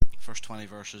first 20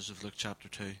 verses of Luke chapter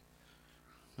 2.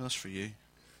 That's for you.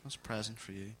 That's a present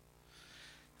for you.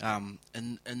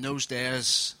 In those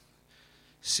days,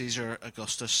 Caesar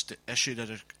Augustus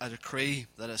issued a decree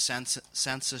that a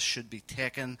census should be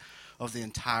taken of the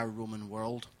entire Roman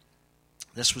world.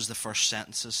 This was the first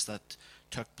census that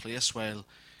took place while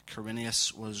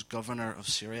Quirinius was governor of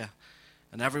Syria,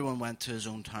 and everyone went to his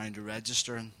own town to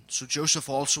register. And so Joseph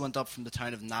also went up from the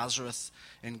town of Nazareth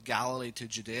in Galilee to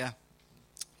Judea,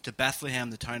 to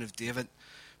Bethlehem, the town of David,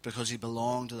 because he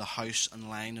belonged to the house and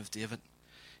line of David.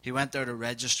 He went there to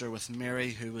register with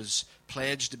Mary, who was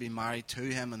pledged to be married to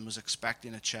him and was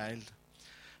expecting a child.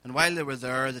 And while they were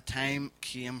there, the time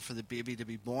came for the baby to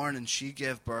be born, and she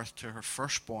gave birth to her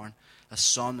firstborn, a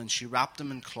son, and she wrapped him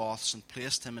in cloths and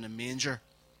placed him in a manger.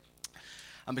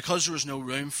 And because there was no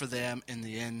room for them in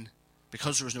the inn,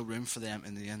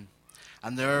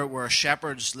 and there were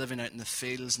shepherds living out in the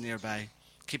fields nearby,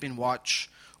 keeping watch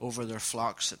over their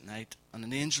flocks at night. And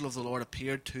an angel of the Lord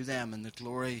appeared to them, and the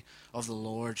glory of the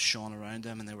Lord shone around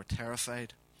them, and they were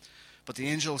terrified. But the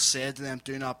angel said to them,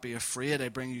 "Do not be afraid. I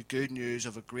bring you good news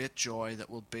of a great joy that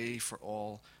will be for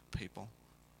all people."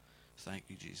 Thank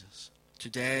you, Jesus.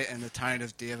 Today in the town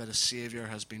of David, a Savior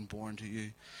has been born to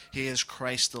you. He is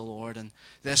Christ the Lord, and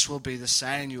this will be the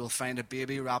sign. You will find a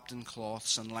baby wrapped in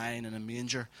cloths and lying in a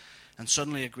manger. And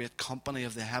suddenly a great company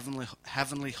of the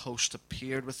heavenly host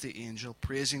appeared with the angel,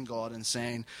 praising God and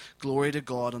saying, "Glory to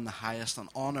God in the highest, and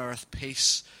on earth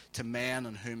peace to men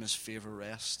on whom his favor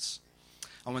rests."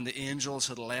 And when the angels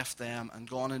had left them and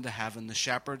gone into heaven, the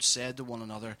shepherds said to one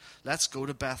another, "Let's go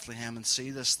to Bethlehem and see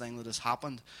this thing that has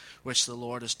happened, which the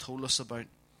Lord has told us about."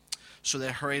 So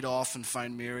they hurried off and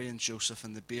found Mary and Joseph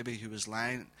and the baby who was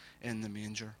lying in the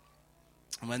manger.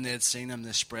 And when they had seen him,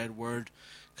 they spread word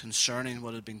concerning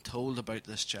what had been told about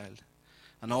this child.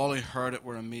 And all who heard it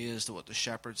were amazed at what the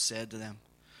shepherds said to them.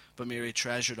 But Mary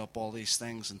treasured up all these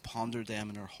things and pondered them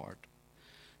in her heart.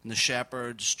 And the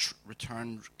shepherds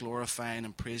returned, glorifying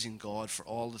and praising God for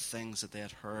all the things that they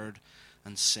had heard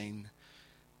and seen,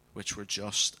 which were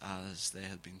just as they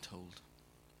had been told.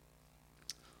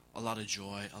 A lot of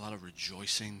joy, a lot of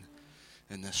rejoicing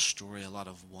in this story, a lot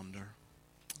of wonder.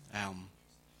 And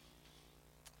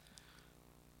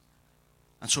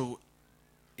so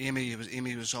Amy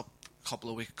was up a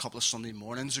couple of Sunday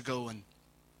mornings ago, and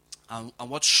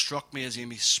what struck me as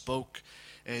Amy spoke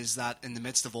is that in the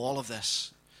midst of all of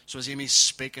this, so as Amy's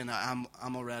speaking,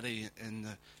 I'm already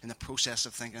in the process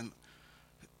of thinking,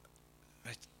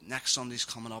 right, next Sunday's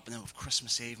coming up, and then with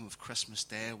Christmas Eve and with Christmas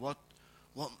Day, what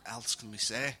else can we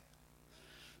say?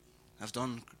 I've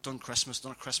done a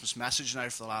Christmas message now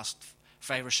for the last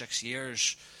 5 or 6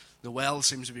 years. The well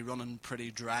seems to be running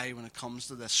pretty dry when it comes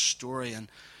to this story,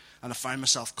 and I found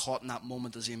myself caught in that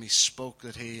moment as Amy spoke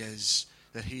that he is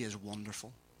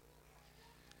wonderful,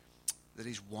 that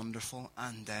he's wonderful,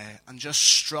 and just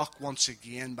struck once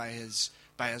again by his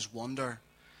wonder,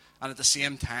 and at the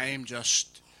same time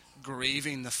just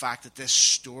grieving the fact that this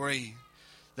story,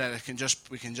 that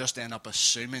we can just end up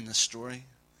assuming the story.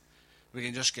 We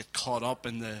can just get caught up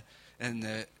in the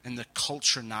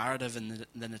culture narrative and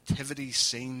the nativity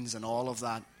scenes and all of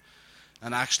that,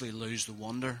 and actually lose the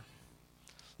wonder,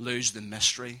 lose the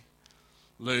mystery,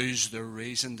 lose the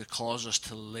reason to cause us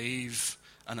to leave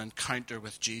an encounter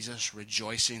with Jesus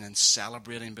rejoicing and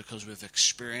celebrating because we've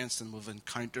experienced and we've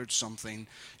encountered something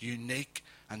unique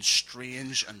and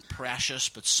strange and precious,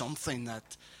 but something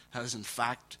that has in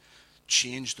fact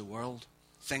changed the world.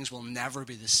 Things will never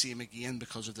be the same again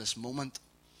because of this moment.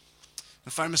 I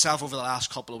found myself over the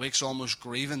last couple of weeks almost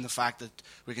grieving the fact that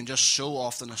we can just so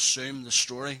often assume the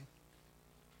story.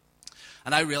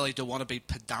 And I really don't want to be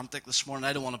pedantic this morning.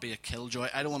 I don't want to be a killjoy.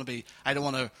 I don't want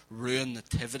to ruin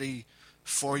nativity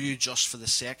for you just for the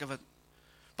sake of it.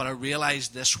 But I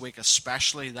realized this week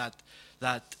especially that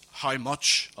how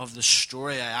much of the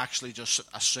story I actually just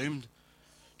assumed,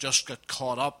 just got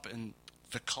caught up in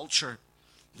the culture.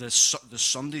 The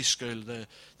Sunday school,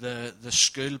 the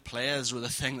school plays were the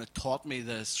thing that taught me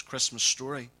this Christmas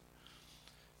story.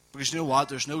 Because you know what?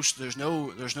 There's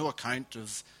no account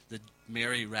of the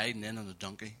Mary riding in on a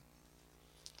donkey.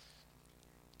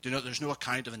 There's no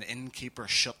account of an innkeeper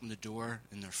shutting the door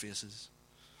in their faces.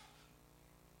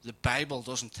 The Bible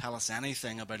doesn't tell us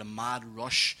anything about a mad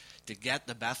rush to get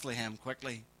to Bethlehem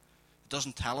quickly. It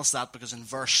doesn't tell us that, because in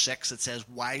verse 6 it says,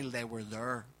 while they were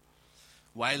there,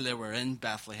 while they were in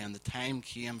Bethlehem, the time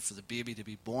came for the baby to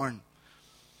be born.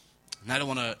 And I don't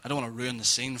want to ruin the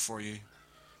scene for you,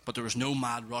 but there was no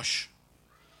mad rush.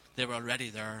 They were already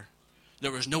there.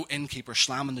 There was no innkeeper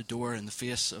slamming the door in the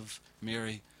face of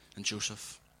Mary and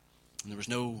Joseph. And there was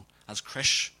no, as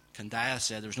Chris Candia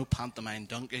said there was no pantomime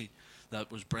donkey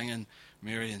that was bringing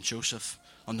Mary and Joseph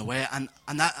on the way, and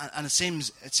it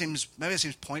seems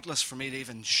pointless for me to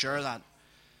even share that.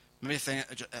 Maybe think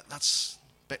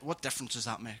what difference does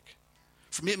that make?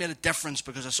 For me, it made a difference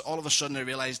because all of a sudden I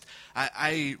realized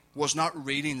I was not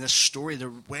reading this story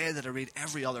the way that I read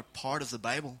every other part of the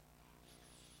Bible.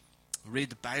 I read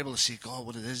the Bible to see, God,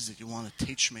 what it is that you want to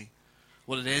teach me,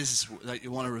 what it is that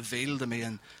you want to reveal to me,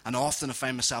 and often I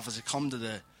find myself as I come to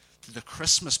the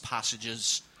Christmas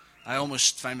passages, I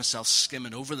almost find myself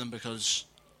skimming over them because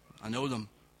I know them.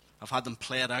 I've had them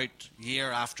played out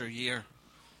year after year.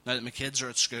 Now that my kids are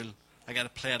at school, I got to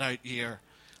play it out year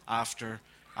after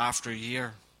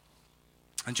year.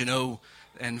 And you know,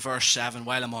 in verse 7,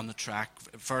 while I'm on the track,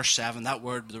 verse 7, that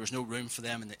word, there was no room for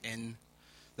them in the inn.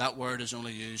 That word is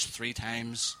only used 3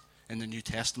 times in the New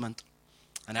Testament,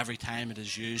 and every time it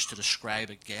is used to describe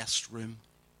a guest room.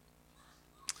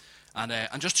 And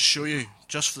just to show you,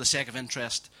 just for the sake of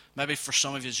interest, maybe for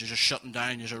some of you, you're just shutting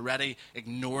down, you're already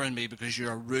ignoring me because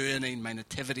you're ruining my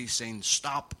nativity scene.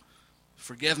 Stop.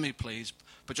 Forgive me, please.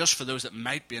 But just for those that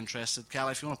might be interested,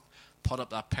 Kelly, if you want to put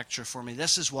up that picture for me,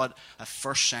 this is what a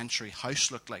first century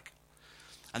house looked like.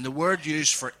 And the word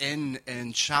used for inn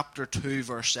in chapter 2,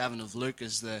 verse 7 of Luke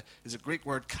is a Greek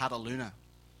word kataluna.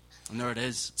 And there it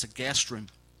is. It's a guest room.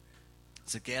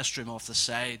 It's a guest room off the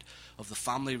side of the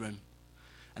family room.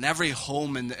 And every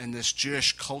home in this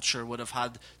Jewish culture would have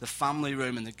had the family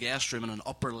room and the guest room on an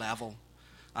upper level.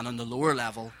 And on the lower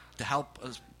level, to help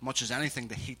as much as anything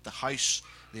to heat the house,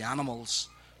 the animals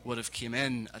would have came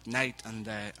in at night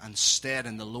and stayed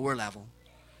in the lower level,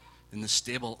 in the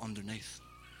stable underneath.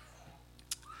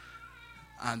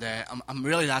 And I'm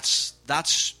really,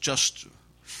 that's just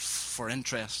for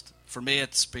interest. For me,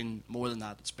 it's been more than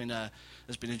that. It's been a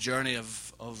journey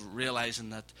of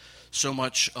realizing that so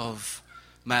much of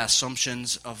my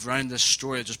assumptions around this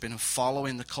story have just been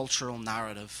following the cultural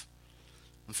narrative.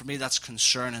 And for me, that's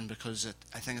concerning because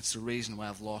I think it's the reason why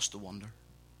I've lost the wonder.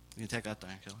 You can take that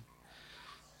down, Kelly.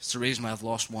 It's the reason why I've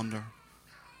lost wonder.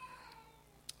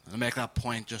 And I make that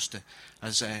point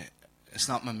it's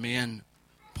not my main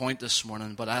point this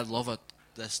morning, but I'd love it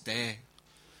this day,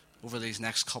 over these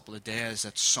next couple of days,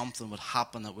 that something would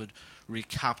happen that would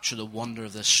recapture the wonder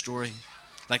of this story.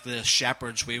 Like the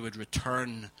shepherds, we would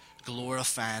return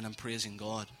glorifying and praising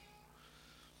God.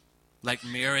 Like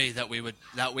Mary, that we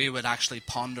would actually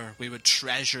ponder. We would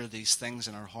treasure these things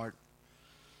in our heart.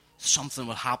 Something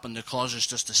would happen to cause us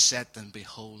just to sit and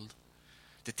behold,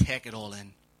 to take it all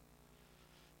in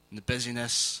the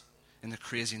busyness, in the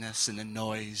craziness, in the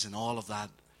noise, and all of that.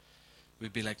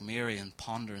 We'd be like Mary and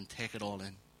ponder and take it all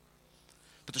in.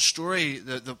 But the story,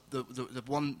 the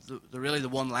one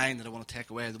line that I want to take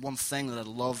away, the one thing that I'd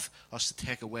love us to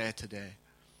take away today,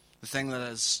 the thing that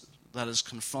has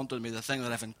confronted me, the thing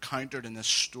that I've encountered in this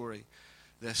story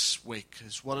this week,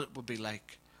 is what it would be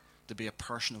like to be a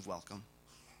person of welcome.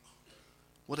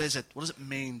 What is it? What does it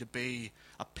mean to be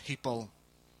a people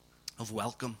of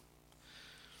welcome?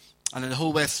 And the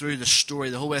whole way through the story,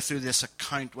 the whole way through this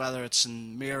account, whether it's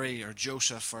in Mary or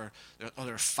Joseph or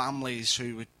other families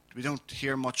who we don't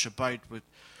hear much about,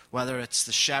 whether it's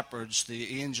the shepherds,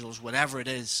 the angels, whatever it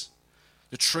is,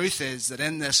 the truth is that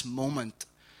in this moment,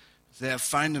 they have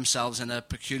found themselves in a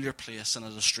peculiar place and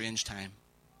at a strange time.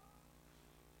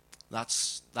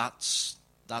 That's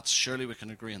surely we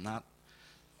can agree on that.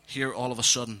 Here, all of a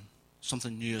sudden,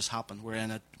 something new has happened. We're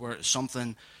in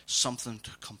something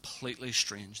completely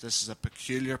strange. This is a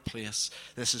peculiar place.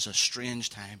 This is a strange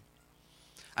time.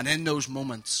 And in those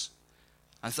moments,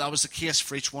 and that was the case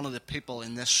for each one of the people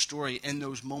in this story, in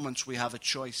those moments we have a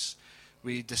choice.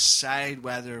 We decide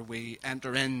whether we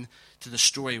enter into the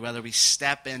story, whether we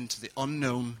step into the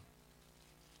unknown,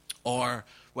 or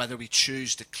whether we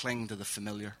choose to cling to the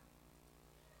familiar.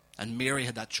 And Mary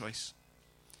had that choice.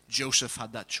 Joseph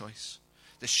had that choice.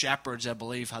 The shepherds, I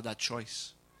believe, had that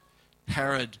choice.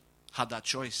 Herod had that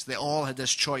choice. They all had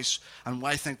this choice. And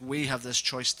I think we have this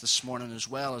choice this morning as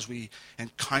well, as we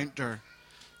encounter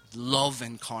love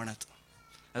incarnate,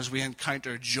 as we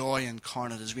encounter joy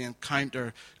incarnate, as we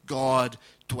encounter God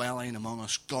dwelling among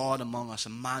us, God among us,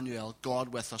 Emmanuel,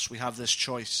 God with us. We have this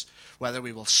choice whether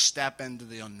we will step into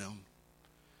the unknown,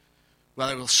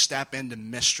 whether we'll step into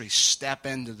mystery, step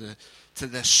into the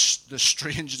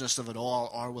strangeness of it all,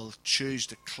 or we'll choose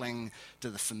to cling to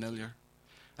the familiar.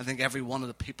 I think every one of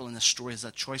the people in this story has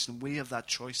that choice, and we have that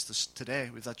choice today.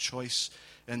 We have that choice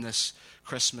in this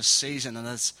Christmas season. And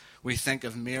as we think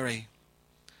of Mary,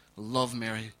 I love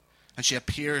Mary, and she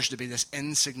appears to be this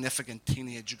insignificant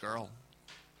teenage girl.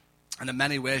 And in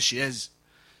many ways she is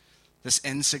this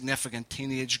insignificant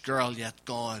teenage girl, yet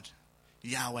God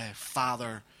Yahweh,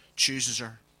 Father, chooses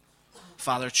her.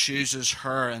 Father chooses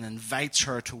her and invites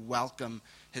her to welcome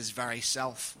his very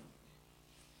self.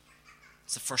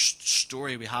 It's the first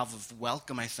story we have of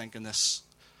welcome, I think, in this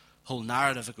whole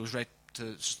narrative. It goes right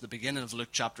to the beginning of Luke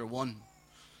chapter 1.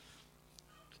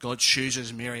 God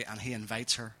chooses Mary and he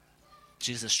invites her.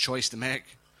 She has this choice to make.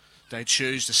 Do I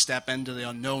choose to step into the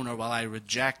unknown, or will I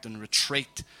reject and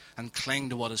retreat and cling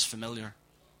to what is familiar?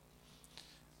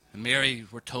 And Mary,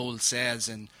 we're told, says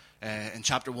in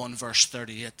chapter 1, verse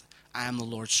 38, I am the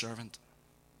Lord's servant.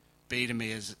 Be to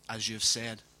me as you have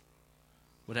said.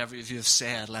 Whatever you have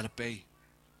said, let it be.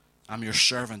 I'm your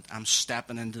servant. I'm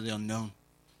stepping into the unknown,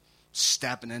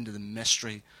 stepping into the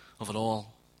mystery of it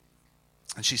all.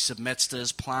 And she submits to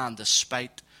his plan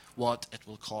despite what it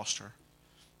will cost her.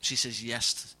 She says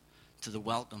yes to the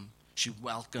welcome. She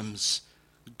welcomes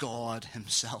God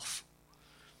himself.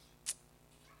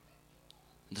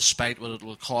 Despite what it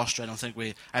will cost her, I don't think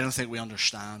we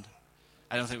understand.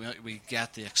 I don't think we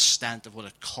get the extent of what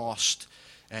it cost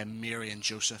Mary and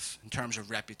Joseph in terms of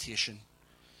reputation,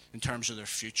 in terms of their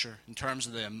future, in terms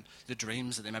of the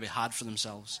dreams that they maybe had for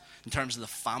themselves, in terms of the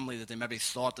family that they maybe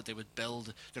thought that they would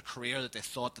build, the career that they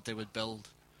thought that they would build,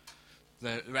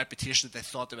 the reputation that they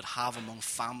thought they would have among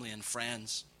family and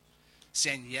friends.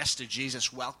 Saying yes to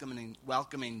Jesus, welcoming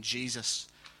Jesus,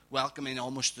 welcoming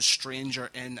almost the stranger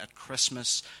in at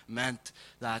Christmas meant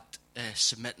that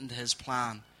submitting to his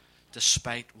plan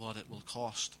despite what it will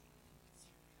cost.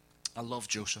 I love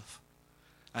Joseph.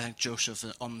 I think Joseph's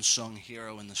an unsung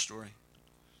hero in the story.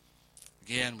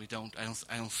 Again, I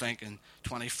don't think in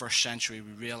 21st century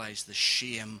we realize the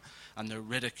shame and the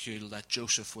ridicule that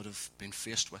Joseph would have been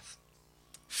faced with.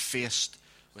 Faced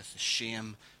with the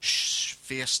shame,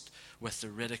 faced with the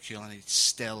ridicule, and he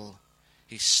still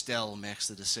makes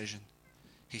the decision.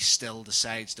 He still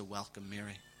decides to welcome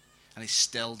Mary. And he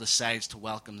still decides to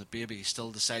welcome the baby. He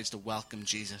still decides to welcome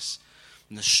Jesus.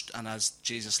 And as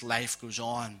Jesus' life goes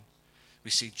on,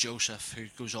 we see Joseph who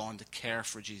goes on to care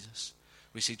for Jesus.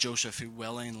 We see Joseph who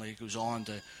willingly goes on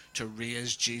to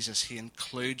raise Jesus. He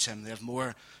includes him. They have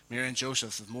more, Mary and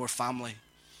Joseph have more family.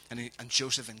 And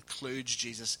Joseph includes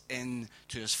Jesus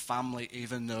into his family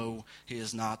even though he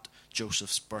is not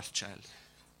Joseph's birth child.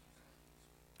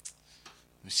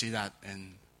 We see that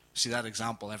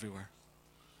example everywhere.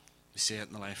 We see it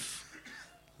in the life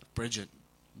of Bridget,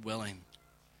 willing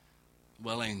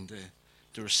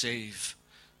to receive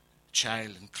a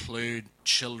child, include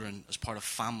children as part of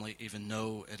family, even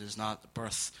though it is not the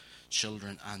birth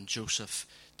children. And Joseph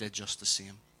did just the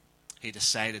same. He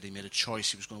decided, he made a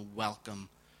choice. He was going to welcome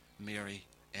Mary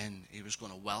in. He was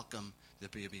going to welcome the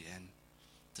baby in,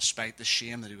 despite the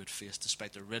shame that he would face,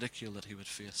 despite the ridicule that he would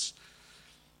face.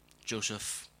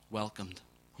 Joseph welcomed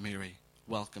Mary,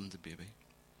 welcomed the baby.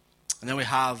 And then we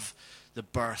have the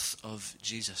birth of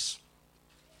Jesus.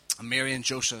 And Mary and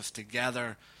Joseph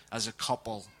together as a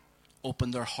couple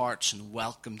opened their hearts and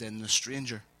welcomed in the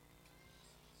stranger.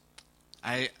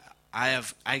 It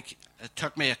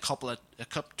took me a couple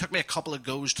of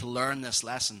goes to learn this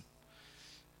lesson,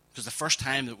 because the first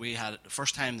time that we had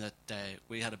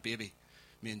a baby,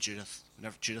 me and Judith,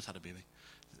 Judith had a baby,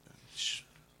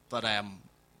 but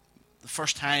the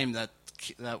first time that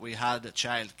we had a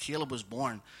child, Caleb was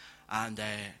born, and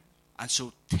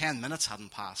so 10 minutes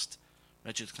hadn't passed.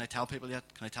 Right, Judith, can I tell people yet?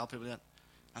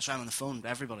 And so I'm on the phone to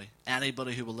everybody,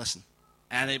 anybody who will listen,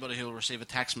 anybody who will receive a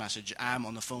text message. I'm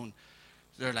on the phone.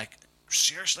 They're like,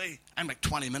 seriously? I'm like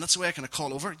 20 minutes away. Can I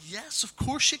call over? Yes, of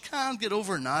course you can. Get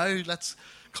over now. Let's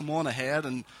come on ahead.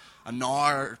 And an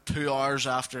hour, 2 hours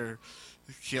after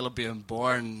Caleb being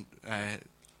born,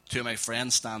 two of my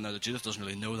friends stand there that Judith doesn't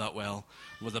really know that well,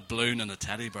 with a balloon and a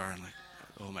teddy bear. And like,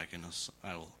 oh my goodness,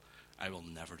 I will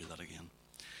never do that again.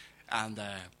 And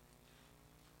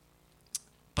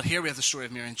but here we have the story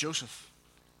of Mary and Joseph.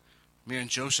 Mary and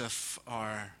Joseph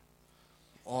are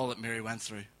all that Mary went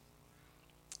through,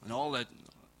 and all that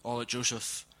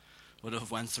Joseph would have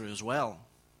went through as well.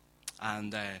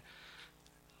 And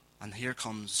here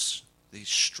comes these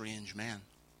strange men,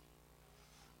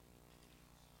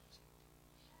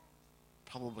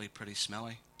 probably pretty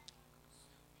smelly,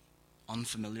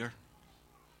 unfamiliar,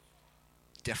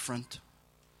 different.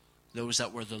 Those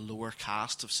that were the lower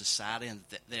caste of society, and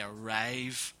they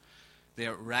arrive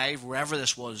wherever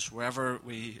this was, wherever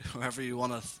you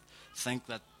want to think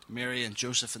that Mary and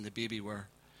Joseph and the baby were.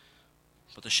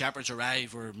 But the shepherds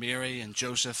arrive where Mary and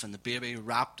Joseph and the baby,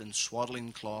 wrapped in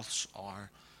swaddling cloths,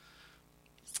 are,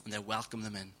 and they welcome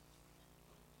them in.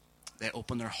 They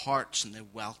open their hearts and they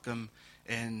welcome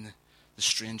in the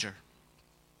stranger.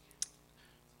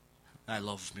 I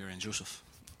love Mary and Joseph.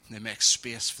 They make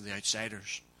space for the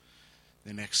outsiders.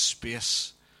 They make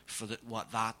space for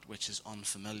that which is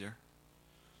unfamiliar.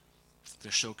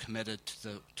 They're so committed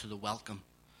to the welcome.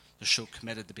 They're so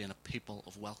committed to being a people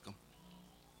of welcome.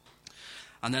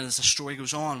 And then as the story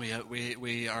goes on,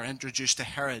 we are introduced to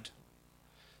Herod.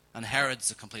 And Herod's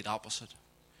the complete opposite.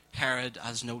 Herod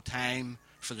has no time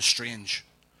for the strange.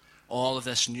 All of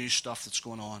this new stuff that's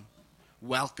going on.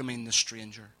 Welcoming the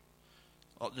stranger.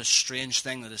 The strange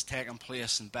thing that has taken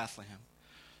place in Bethlehem.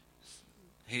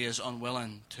 He is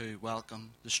unwilling to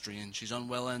welcome the strange. He's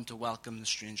unwilling to welcome the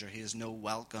stranger. He has no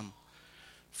welcome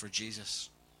for Jesus.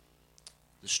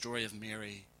 The story of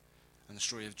Mary and the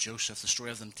story of Joseph, the story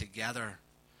of them together,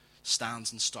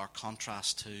 stands in stark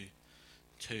contrast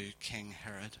to King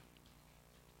Herod.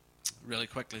 Really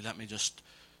quickly, let me just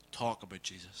talk about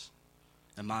Jesus.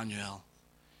 Emmanuel,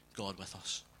 God with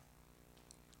us.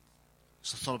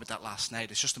 So I thought about that last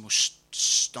night. It's just the most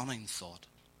stunning thought.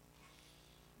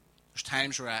 There's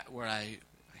times where I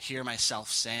hear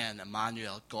myself saying,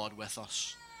 Emmanuel, God with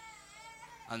us.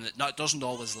 And it doesn't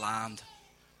always land.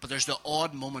 But there's the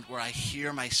odd moment where I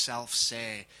hear myself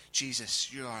say,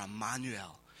 Jesus, you are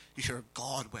Emmanuel. You're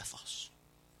God with us.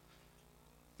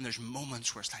 And there's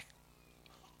moments where it's like,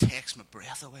 takes my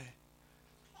breath away.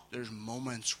 There's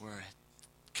moments where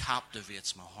it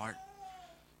captivates my heart.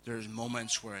 There's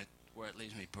moments where it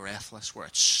leaves me breathless, where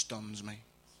it stuns me.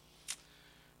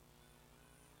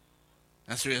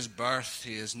 And through his birth,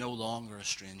 he is no longer a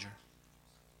stranger.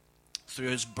 Through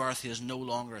his birth, he is no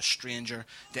longer a stranger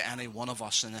to any one of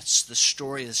us. And the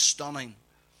story is stunning.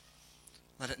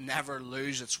 Let it never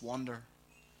lose its wonder.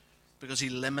 Because he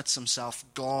limits himself,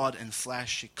 God in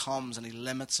flesh. He comes and he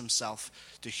limits himself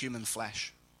to human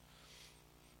flesh.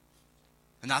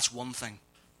 And that's one thing.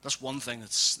 That's one thing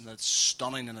that's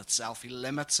stunning in itself. He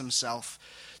limits himself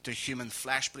to human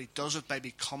flesh, but he does it by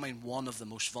becoming one of the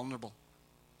most vulnerable.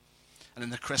 And in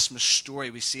the Christmas story,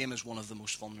 we see him as one of the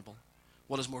most vulnerable.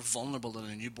 What is more vulnerable than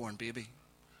a newborn baby?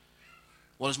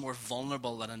 What is more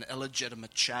vulnerable than an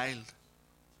illegitimate child?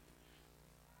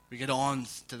 We get on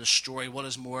to the story. What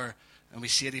is more, and we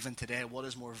see it even today, what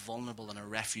is more vulnerable than a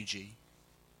refugee?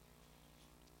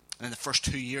 And in the first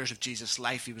 2 years of Jesus'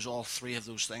 life, he was all three of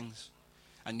those things.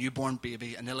 A newborn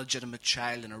baby, an illegitimate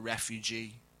child, and a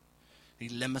refugee. He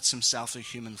limits himself to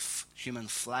human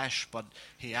flesh, but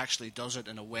he actually does it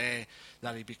in a way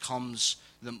that he becomes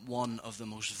one of the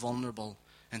most vulnerable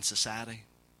in society.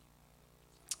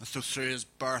 And so through his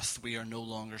birth, we are no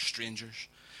longer strangers.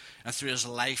 And through his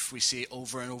life, we see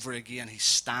over and over again, he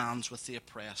stands with the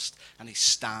oppressed and he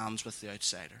stands with the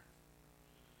outsider.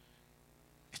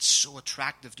 It's so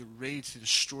attractive to read through the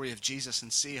story of Jesus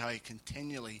and see how he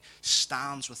continually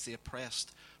stands with the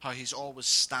oppressed, how he's always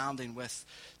standing with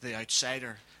the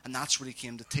outsider. And that's what he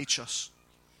came to teach us.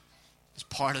 It's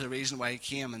part of the reason why he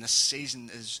came, and this season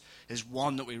is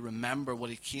one that we remember what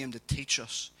he came to teach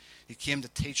us. He came to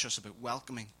teach us about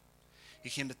welcoming. He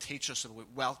came to teach us about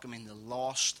welcoming the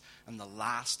lost and the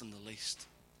last and the least.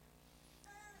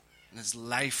 And his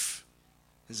life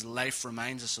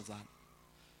reminds us of that.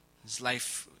 His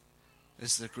life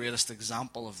is the greatest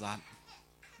example of that.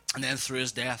 And then through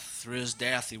his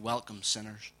death, he welcomes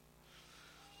sinners.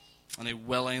 And he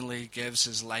willingly gives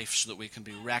his life so that we can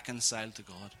be reconciled to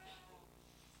God.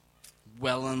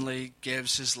 Willingly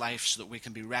gives his life so that we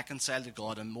can be reconciled to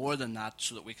God, and more than that,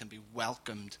 so that we can be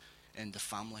welcomed into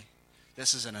family.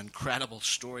 This is an incredible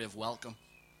story of welcome.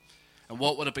 And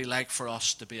what would it be like for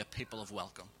us to be a people of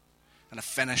welcome? And I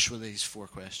finish with these 4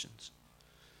 questions.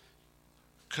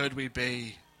 Could we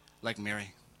be like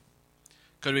Mary?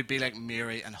 Could we be like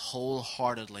Mary and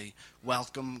wholeheartedly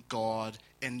welcome God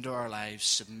into our lives,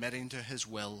 submitting to his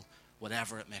will,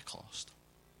 whatever it may cost?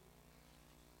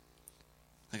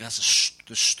 I guess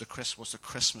what's the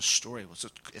Christmas story?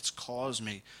 It's caused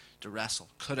me to wrestle.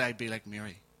 Could I be like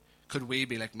Mary? Could we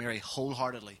be like Mary,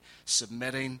 wholeheartedly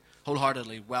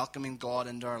welcoming God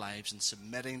into our lives and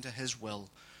submitting to his will,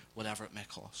 whatever it may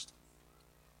cost?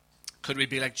 Could we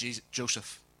be like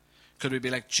Joseph? Could we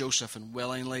be like Joseph and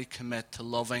willingly commit to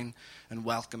loving and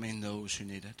welcoming those who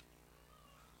need it?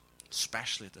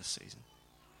 Especially at this season.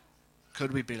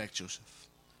 Could we be like Joseph?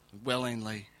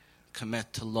 Willingly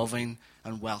commit to loving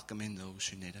and welcoming those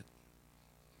who need it?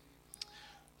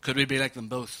 Could we be like them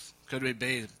both? Could we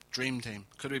be the dream team?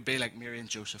 Could we be like Mary and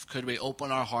Joseph? Could we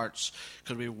open our hearts?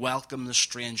 Could we welcome the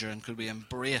stranger? And could we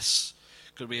embrace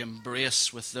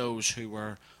with those who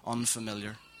were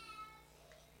unfamiliar?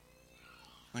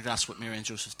 I think that's what Mary and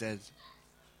Joseph did.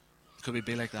 Could we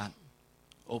be like that?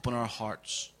 Open our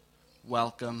hearts,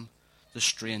 welcome the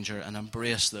stranger, and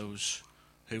embrace those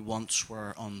who once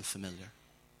were unfamiliar.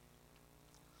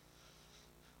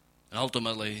 And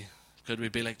ultimately, could we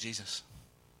be like Jesus?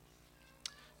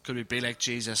 Could we be like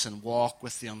Jesus and walk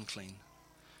with the unclean,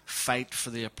 fight for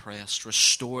the oppressed,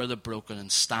 restore the broken,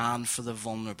 and stand for the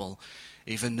vulnerable,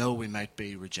 even though we might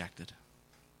be rejected?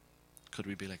 Could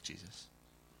we be like Jesus?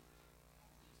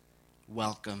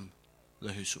 Welcome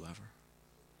the whosoever.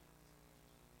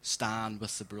 Stand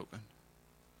with the broken.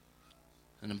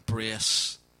 And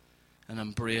embrace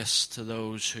to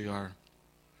those who are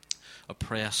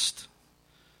oppressed,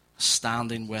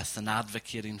 standing with and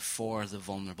advocating for the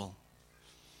vulnerable,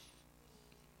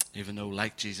 even though,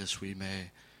 like Jesus, we may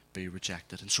be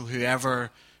rejected. And so whoever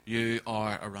you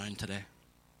are around today,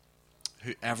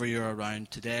 whoever you're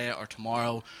around today or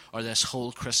tomorrow or this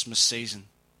whole Christmas season,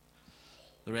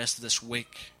 the rest of this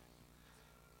week,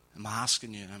 I'm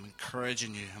asking you, I'm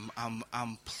encouraging you,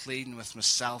 I'm pleading with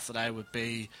myself that I would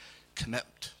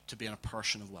commit to being a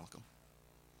person of welcome.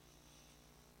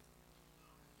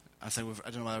 I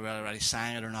don't know whether we already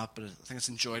sang it or not, but I think it's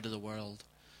in Joy to the World.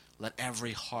 Let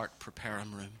every heart prepare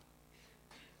him room.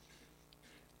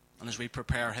 And as we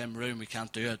prepare him room, we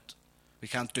can't do it. We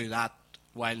can't do that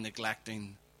while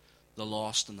neglecting the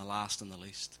lost and the last and the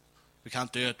least. We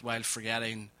can't do it while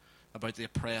forgetting about the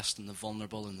oppressed and the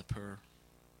vulnerable and the poor.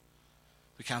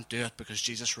 We can't do it because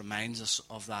Jesus reminds us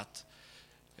of that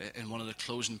in one of the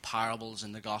closing parables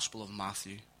in the Gospel of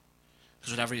Matthew.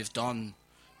 Because whatever you've done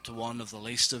to one of the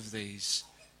least of these,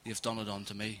 you've done it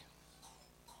unto me.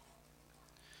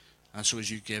 And so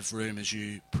as you give room, as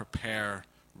you prepare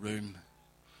room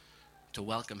to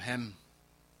welcome him,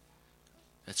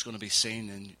 it's going to be seen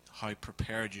in how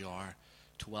prepared you are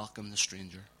to welcome the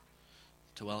stranger,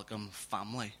 to welcome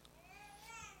family,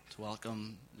 to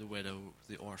welcome the widow,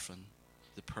 the orphan,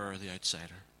 the poor, the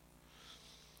outsider.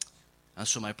 And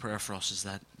so my prayer for us is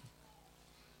that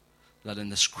in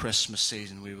this Christmas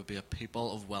season we would be a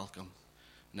people of welcome,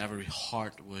 and every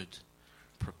heart would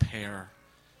prepare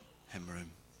him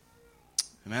room.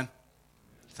 Amen.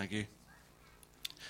 Thank you.